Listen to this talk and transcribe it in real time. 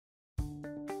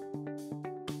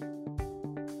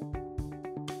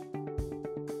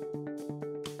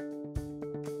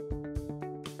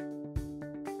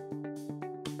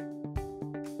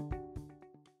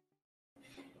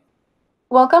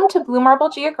Welcome to Blue Marble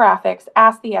Geographic's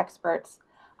Ask the Experts.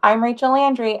 I'm Rachel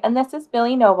Landry, and this is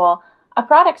Billy Noble, a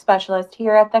product specialist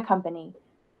here at the company.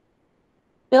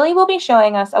 Billy will be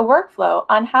showing us a workflow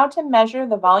on how to measure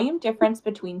the volume difference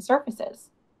between surfaces.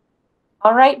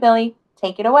 All right, Billy,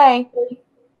 take it away.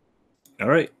 All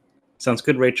right, sounds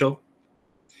good, Rachel.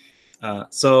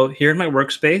 So here in my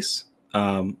workspace,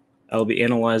 I'll be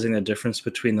analyzing the difference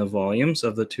between the volumes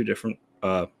of the two different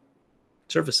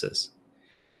surfaces.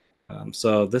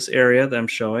 So this area that I'm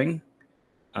showing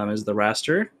is the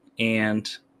raster, and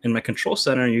in my control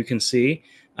center, you can see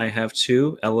I have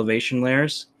two elevation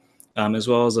layers, as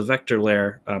well as a vector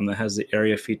layer that has the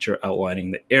area feature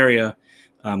outlining the area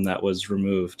that was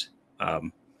removed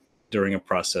during a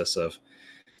process of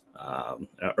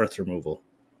earth removal.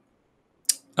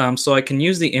 So I can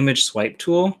use the image swipe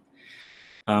tool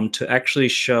to actually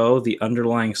show the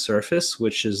underlying surface,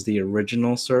 which is the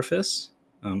original surface.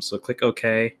 So click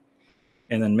OK,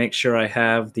 and then make sure I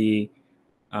have the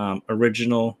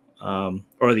original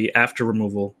or the after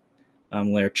removal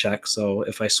layer checked. So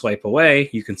if I swipe away,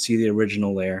 you can see the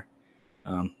original layer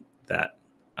that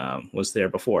was there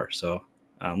before. So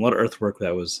a lot of earthwork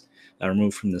that was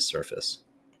removed from this surface.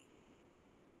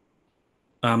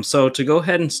 So to go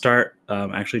ahead and start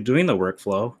actually doing the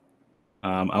workflow,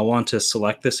 I want to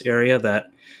select this area that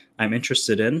I'm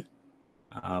interested in.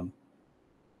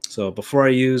 So before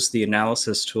I use the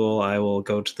analysis tool, I will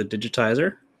go to the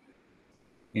digitizer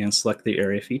and select the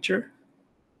area feature.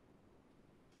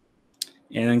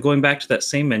 And then going back to that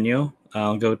same menu,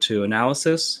 I'll go to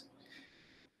analysis,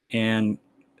 and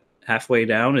halfway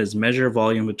down is measure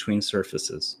volume between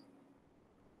surfaces.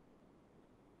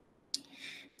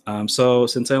 So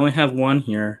since I only have one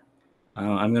here,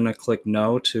 I'm going to click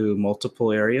no to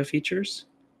multiple area features.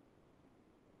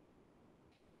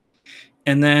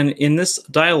 And then in this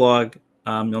dialog,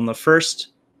 on the first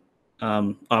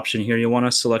option here, you want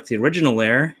to select the original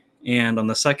layer, and on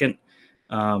the second,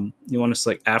 you want to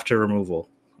select after removal.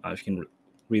 You can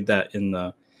read that in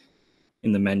the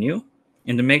menu.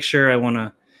 And to make sure, I want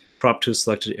to crop to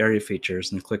selected area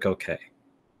features and click OK.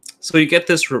 So you get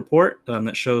this report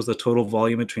that shows the total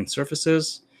volume between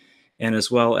surfaces, and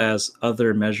as well as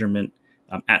other measurement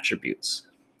attributes.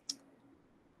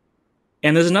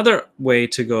 And there's another way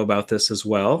to go about this as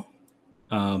well.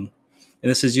 And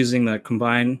this is using the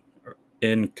combine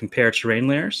and compare terrain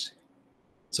layers.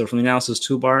 So from the analysis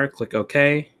toolbar, click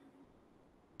OK.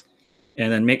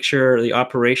 And then make sure the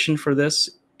operation for this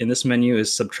in this menu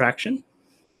is subtraction.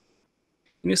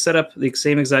 You set up the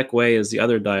same exact way as the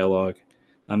other dialog,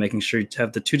 making sure you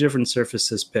have the two different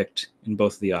surfaces picked in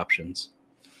both of the options.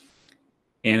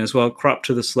 And as well, crop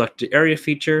to the selected area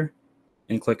feature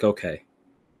and click OK.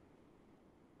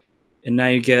 And now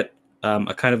you get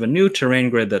a kind of a new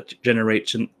terrain grid that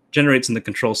generates in the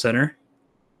control center.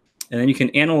 And then you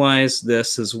can analyze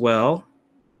this as well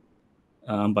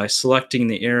by selecting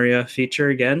the area feature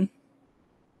again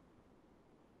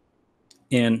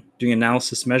and doing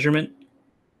analysis measurement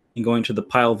and going to the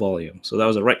pile volume. So that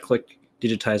was a right-click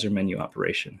digitizer menu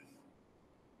operation.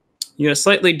 You get a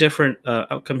slightly different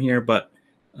outcome here, but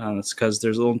it's because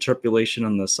there's a little interpolation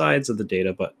on the sides of the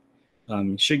data, but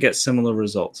you should get similar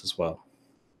results as well.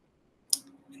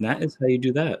 And that is how you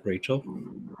do that, Rachel.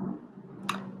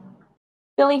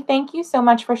 Billy, thank you so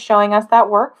much for showing us that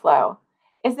workflow.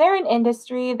 Is there an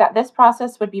industry that this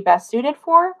process would be best suited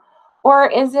for, or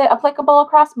is it applicable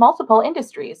across multiple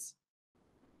industries?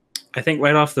 I think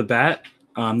right off the bat,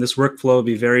 this workflow would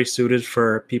be very suited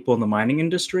for people in the mining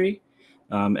industry.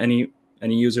 Any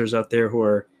users out there who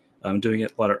are doing a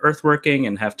lot of earthworking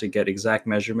and have to get exact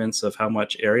measurements of how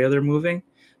much area they're moving,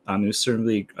 it's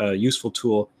certainly a useful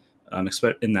tool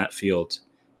in that field.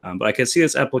 But I can see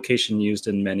this application used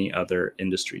in many other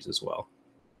industries as well.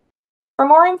 For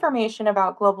more information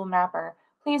about Global Mapper,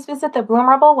 please visit the Blue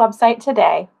Marble website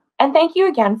today. And thank you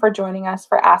again for joining us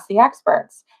for Ask the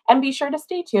Experts. And be sure to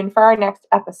stay tuned for our next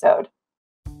episode.